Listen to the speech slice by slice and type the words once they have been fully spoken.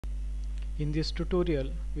In this tutorial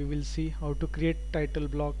we will see how to create title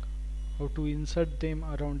block, how to insert them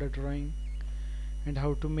around a drawing, and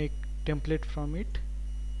how to make template from it.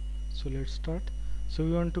 So let's start. So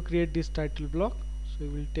we want to create this title block, so we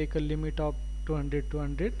will take a limit of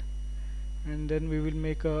 200 and then we will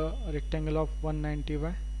make a rectangle of 190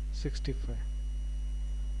 by 65.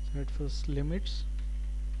 So at first limits,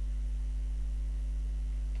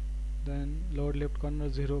 then lower left corner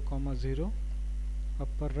 0, 0,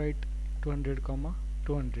 upper right 200,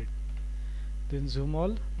 200. Then zoom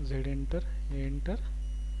all, Z enter, A enter.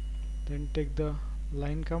 Then take the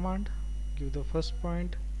line command, give the first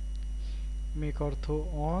point, make ortho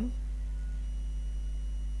on,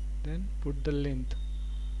 then put the length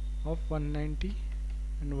of 190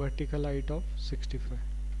 and vertical height of 65.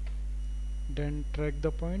 Then drag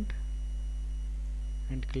the point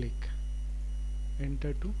and click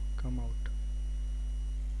enter to come out.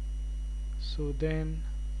 So then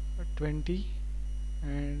 20,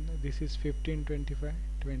 and this is 15, 25,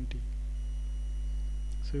 20.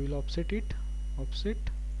 So we will offset it, offset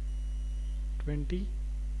 20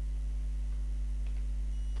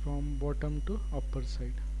 from bottom to upper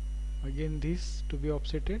side. Again this to be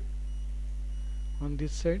offsetted on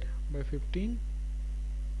this side by 15.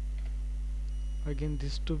 Again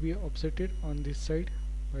this to be offsetted on this side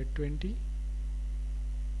by 20.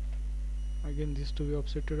 Again this to be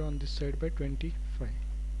offsetted on this side by 25.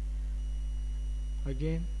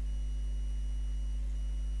 Again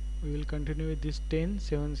we will continue with this 10,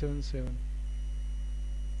 7, 7, 7.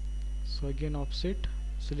 So again offset,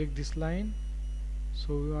 select this line,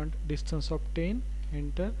 so we want distance of 10,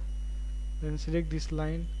 enter, then select this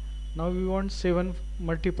line. Now we want 7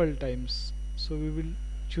 multiple times, so we will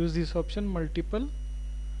choose this option multiple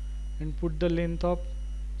and put the length of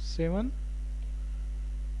 7.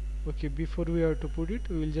 Okay, before we have to put it,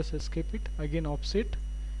 we will just escape it. Again offset,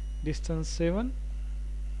 distance 7,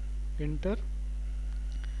 enter,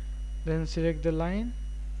 then select the line,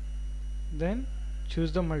 then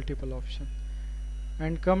choose the multiple option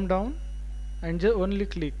and come down and just only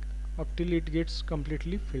click up till it gets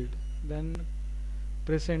completely filled. Then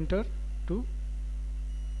press enter to,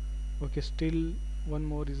 okay, still one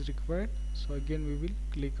more is required, so again we will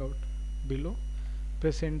click out below,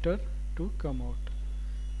 press enter to come out.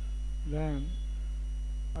 Then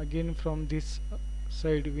again from this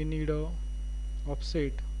side we need a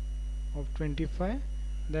offset of 25,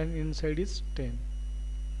 then inside is 10.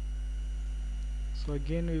 So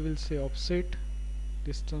again we will say offset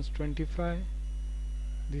distance 25,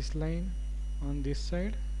 this line on this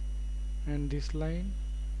side and this line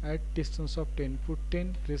at distance of 10, put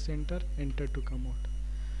 10, press enter, enter to come out.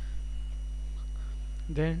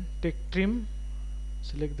 Then take trim,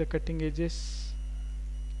 select the cutting edges,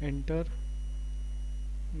 enter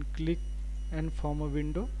and click and form a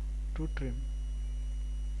window to trim.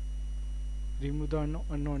 Remove the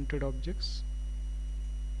unwanted objects.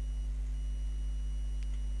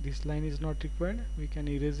 This line is not required, we can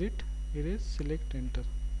erase it, erase, select, enter.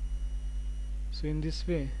 So in this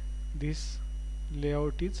way this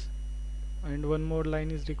layout is, and one more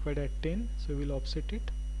line is required at 10, so we will offset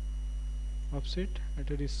it, offset at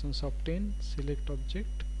a distance of 10, select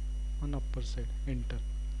object on upper side, enter.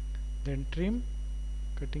 Then trim,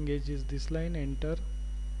 cutting edge is this line, enter,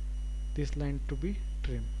 this line to be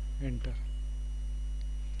trim, enter.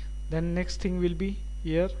 Then next thing will be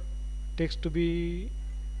here text to be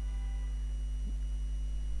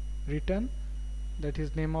written, that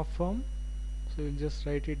is name of firm, so we'll just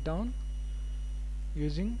write it down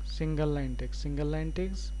using single line text. Single line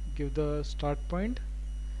text, give the start point,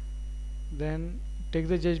 then take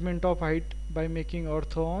the judgment of height by making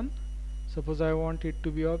ortho on. Suppose I want it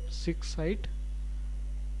to be of 6 height,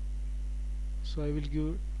 so I will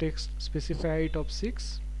give text specify height of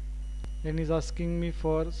 6. Then is asking me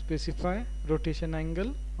for specify rotation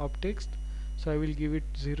angle of text, so I will give it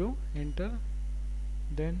 0, enter,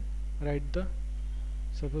 then write the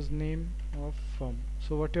suppose name of firm,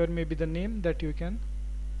 so whatever may be the name that you can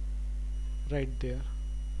write there.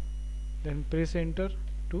 Then press enter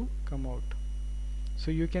to come out.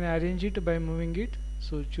 So you can arrange it by moving it,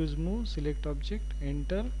 so choose move, select object,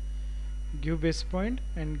 enter, give base point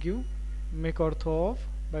and give make ortho off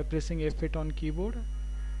by pressing F8 on keyboard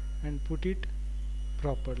and put it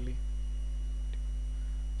properly.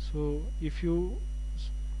 So if you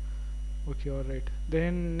okay, alright,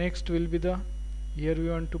 then next will be the, here we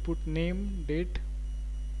want to put name, date,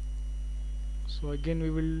 so again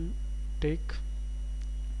we will take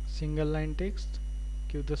single line text,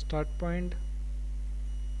 give the start point,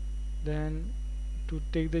 then to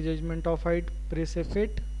take the judgment of height press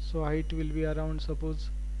F8, so height will be around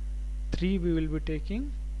suppose 3 we will be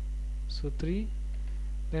taking, so 3.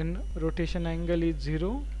 Then rotation angle is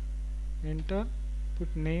 0, enter,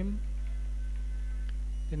 put name,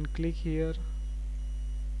 then click here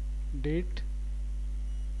date,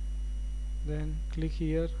 then click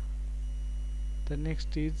here. The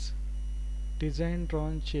next is design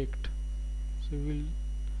drawn checked, so we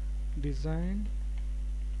will design,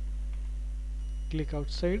 click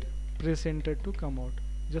outside, press enter to come out.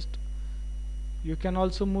 Just you can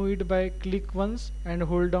also move it by click once and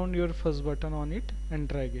hold down your first button on it and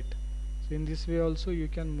drag it. So in this way also you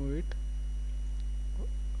can move it.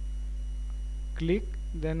 Click,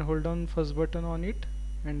 then hold down first button on it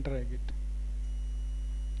and drag it.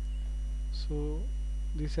 So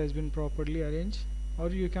this has been properly arranged. Or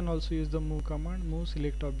you can also use the move command, move,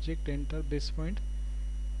 select object, enter, base point,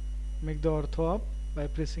 make the ortho up by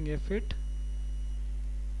pressing F8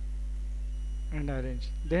 and arrange.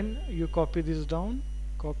 Then you copy this down,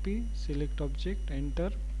 copy, select object,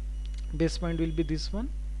 enter, base point will be this one,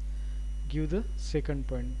 give the second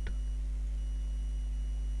point,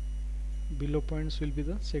 below points will be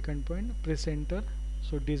the second point, press enter.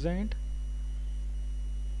 So designed,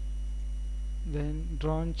 then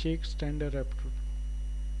drawn, check, standard approved.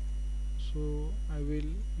 So I will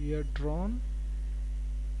here drawn,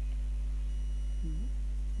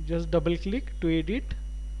 just double click to edit.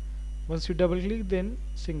 Once you double click, then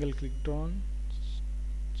single click, drawn,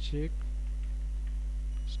 check,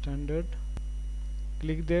 standard,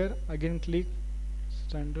 click there, again click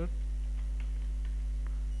standard,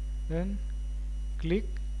 then click,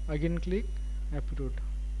 again click approved,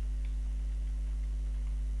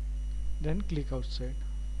 then click outside.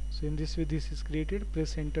 So in this way this is created,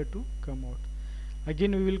 press enter to come out.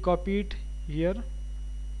 Again we will copy it here,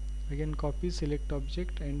 again copy, select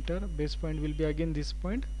object, enter, base point will be again this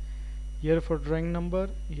point, here for drawing number,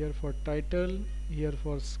 here for title, here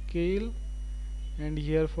for scale, and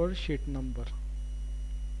here for sheet number,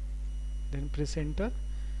 then press enter.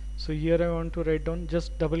 So here I want to write down,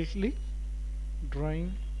 just double click,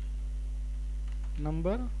 drawing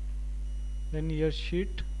number, then here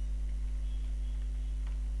sheet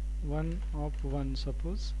 1 of 1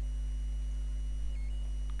 suppose,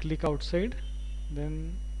 click outside,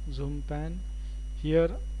 then zoom pan,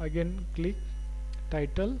 here again click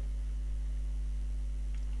title,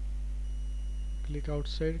 click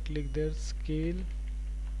outside, click there, scale,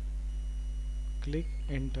 click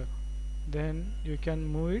enter. Then you can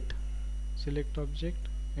move it, select object,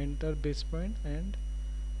 enter, base point and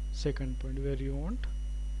second point where you want.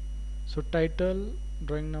 So title,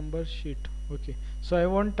 drawing number, sheet. Okay, so I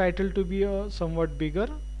want title to be somewhat bigger,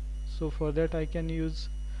 so for that I can use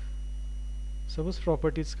suppose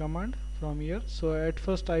properties command from here. So at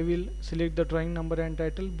first I will select the drawing number and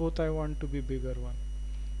title, both I want to be bigger one.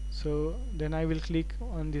 So then I will click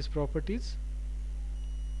on these properties,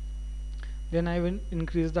 then I will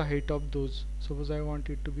increase the height of those. Suppose I want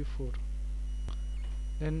it to be 4,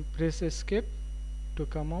 then press escape to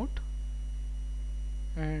come out,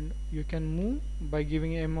 and you can move by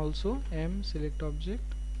giving M also, M, select object,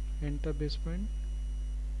 enter, base point.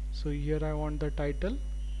 So here I want the title,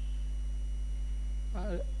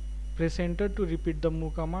 press enter to repeat the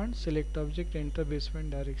move command, select object, enter, base point,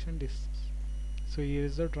 direction, distance. So here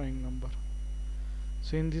is the drawing number.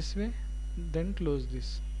 So in this way, then close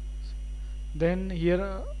this. Then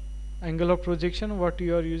here angle of projection, what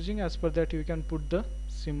you are using, as per that you can put the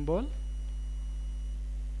symbol.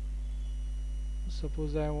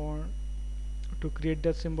 Suppose I want to create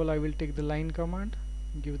that symbol, I will take the line command,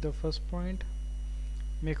 give the first point,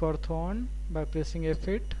 make ortho on by pressing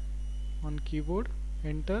F8 on keyboard,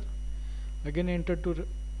 enter, again enter to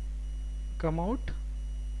come out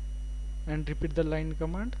and repeat the line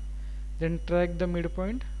command, then track the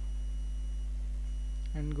midpoint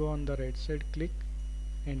and go on the right side, click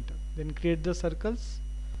enter, then create the circles,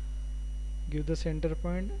 give the center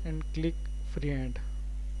point and click freehand,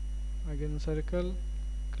 again circle,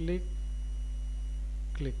 click,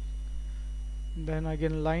 click, then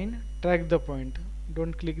again line, track the point,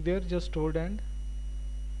 don't click there, just hold and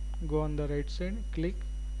go on the right side, click,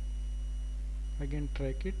 again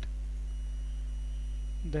track it.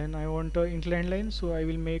 Then I want an inclined line, so I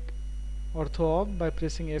will make ortho up by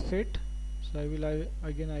pressing F8. So I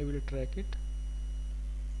will track it,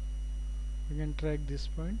 again track this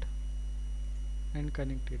point and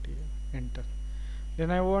connect it here, enter.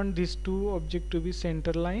 Then I want these two objects to be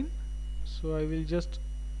center line, so I will just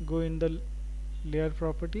go in the layer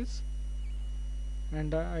properties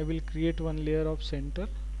and I will create one layer of center,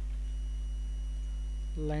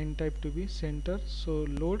 line type to be center. So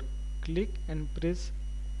load, click and press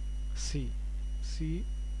C,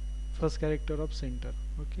 first character of center,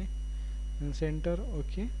 okay, and center,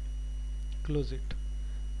 okay, close it.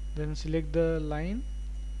 Then select the line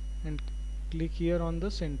and click here on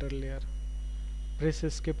the center layer. Press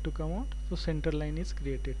escape to come out. So center line is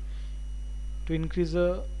created. To increase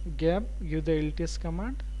the gap, give the LTS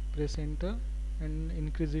command, press enter and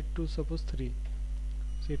increase it to suppose 3.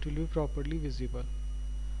 So it will be properly visible.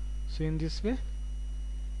 So in this way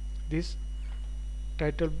this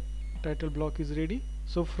title block is ready.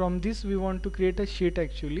 So from this we want to create a sheet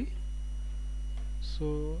actually.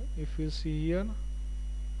 So if you see here,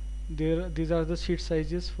 these are the sheet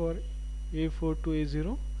sizes for A4 to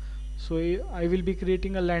A0. So I will be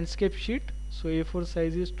creating a landscape sheet. So A4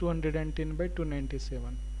 size is 210 by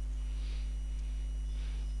 297.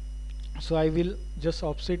 So I will just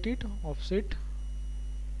offset it, offset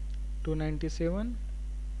 297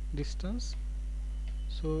 distance.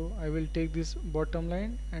 So I will take this bottom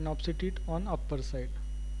line and offset it on upper side.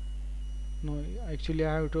 No, actually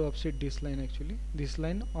I have to offset this line, actually this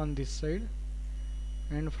line on this side,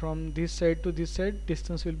 and from this side to this side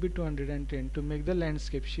distance will be 210 to make the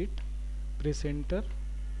landscape sheet. Press enter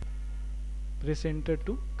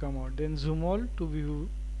to come out. Then zoom all to view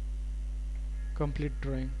complete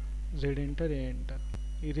drawing. Z enter, A enter.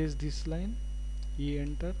 Erase this line, E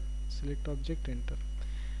enter, select object, enter.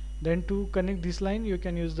 Then to connect this line you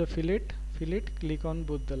can use the fillet, click on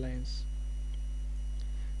both the lines.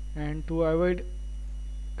 And to avoid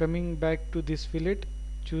coming back to this fillet,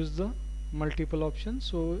 choose the multiple options.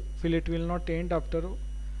 So fillet will not end after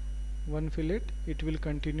one fillet, it will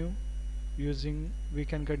continue using, we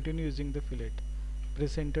can continue using the fillet.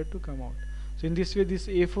 Press enter to come out. So in this way this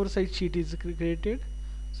A4 size sheet is created.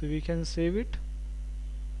 So we can save it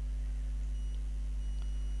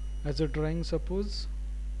as a drawing. Suppose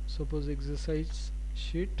exercise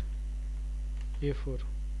sheet A4,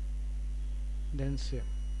 then save.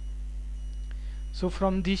 So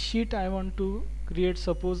from this sheet I want to create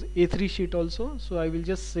suppose A3 sheet also. So I will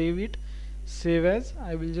just save it, save as,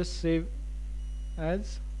 I will just save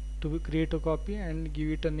as to create a copy and give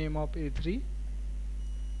it a name of A3,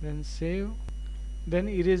 then save, then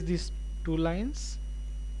erase these two lines,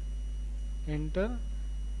 enter.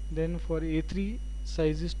 Then for A3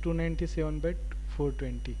 size is 297 by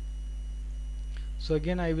 420. So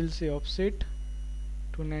again I will say offset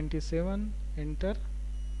 297, enter.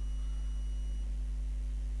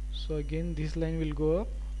 So again this line will go up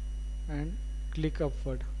and click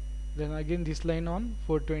upward. Then again this line on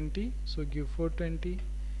 420, so give 420,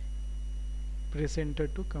 press enter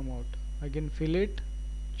to come out. Again fillet,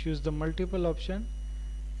 choose the multiple option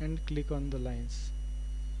and click on the lines.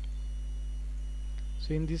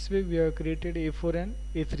 So in this way we have created A4 and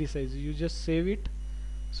A3 size. You just save it.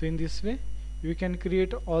 So in this way you can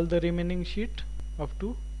create all the remaining sheet up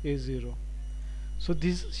to A0. So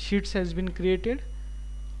these sheets has been created.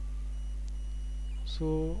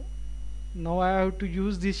 So now I have to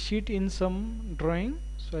use this sheet in some drawing.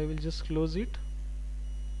 So I will just close it.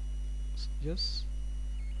 Yes.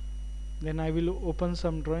 Then I will open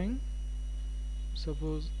some drawing.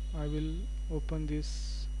 Suppose I will open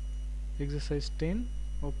this exercise 10,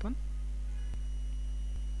 open.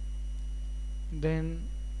 Then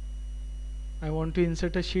I want to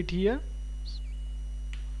insert a sheet here.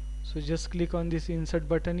 So just click on this insert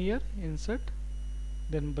button here, insert,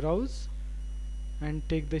 then browse and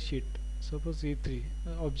take the sheet. Suppose A3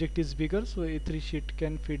 object is bigger, so A3 sheet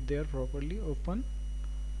can fit there properly. Open,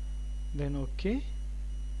 then OK,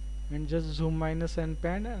 and just zoom minus and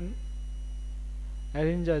pan and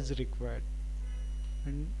arrange as required,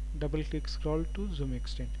 and double click scroll to zoom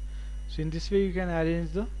extend. So in this way you can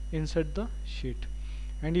arrange the insert the sheet.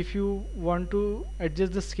 And if you want to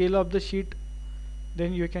adjust the scale of the sheet,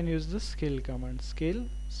 then you can use the scale command. Scale,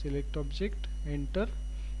 select object, enter.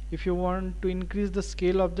 If you want to increase the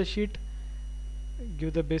scale of the sheet,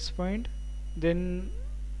 give the base point, then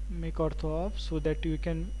make ortho off so that you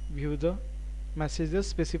can view the messages,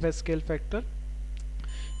 specify scale factor.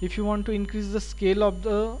 If you want to increase the scale of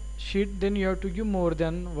the sheet, then you have to give more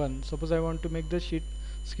than 1. Suppose I want to make the sheet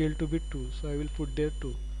scale to be 2, so I will put there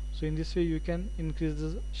 2. So in this way you can increase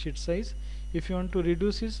the sheet size. If you want to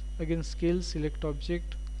reduce it, again scale, select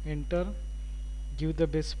object, enter, give the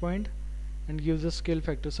base point and give the scale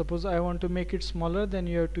factor. Suppose I want to make it smaller, then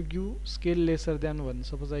you have to give scale lesser than 1.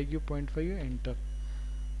 Suppose I give 0.5, enter.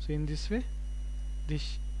 So in this way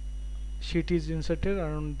this sheet is inserted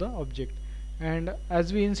around the object. And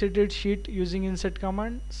as we inserted sheet using insert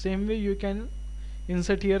command, same way you can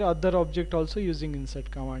insert here other object also using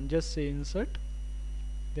insert command. Just say insert,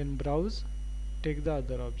 then browse, take the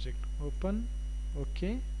other object, open,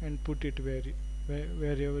 OK, and put it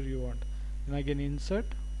wherever you want. And again insert,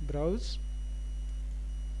 browse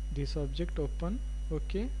this object, open,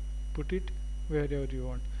 OK, put it wherever you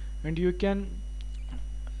want. And you can,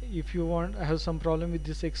 if you want have some problem with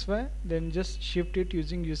this XY, then just shift it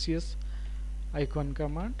using UCS icon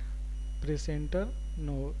command, press enter,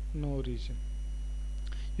 no origin.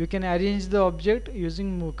 You can arrange the object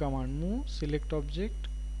using move command. Move, select object,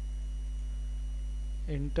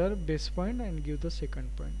 enter base point and give the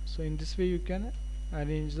second point. So in this way you can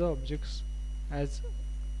arrange the objects as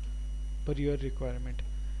per your requirement.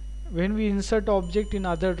 When we insert object in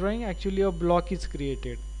other drawing, actually a block is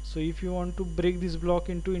created. So if you want to break this block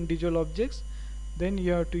into individual objects, then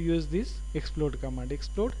you have to use this explode command.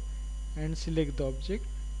 Explode and select the object,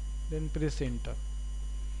 then press enter.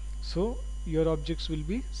 So your objects will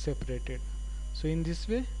be separated. So in this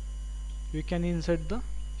way you can insert the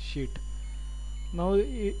sheet. Now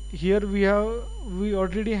here we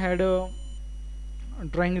already had a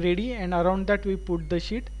drawing ready, and around that we put the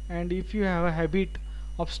sheet. And if you have a habit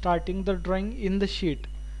of starting the drawing in the sheet,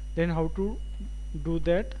 then how to do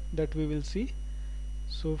that we will see.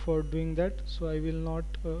 So for doing that, so I will not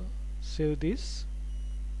save this.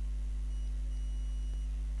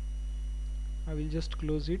 I will just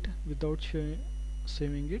close it without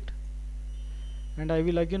saving it, and I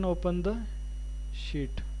will again open the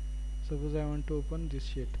sheet. Suppose I want to open this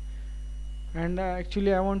sheet, and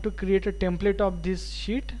actually I want to create a template of this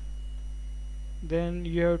sheet. Then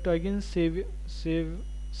you have to again save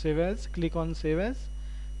as, click on save as,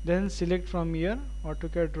 then select from here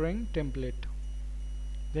AutoCAD drawing template,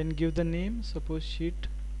 then give the name, suppose sheet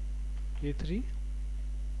A3,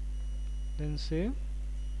 then save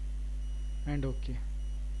and OK.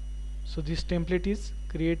 So this template is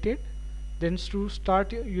created. Then to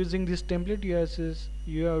start using this template,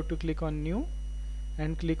 you have to click on new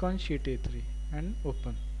and click on sheet A3 and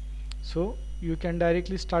open. So you can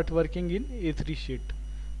directly start working in A3 sheet.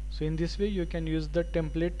 So in this way you can use the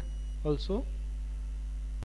template also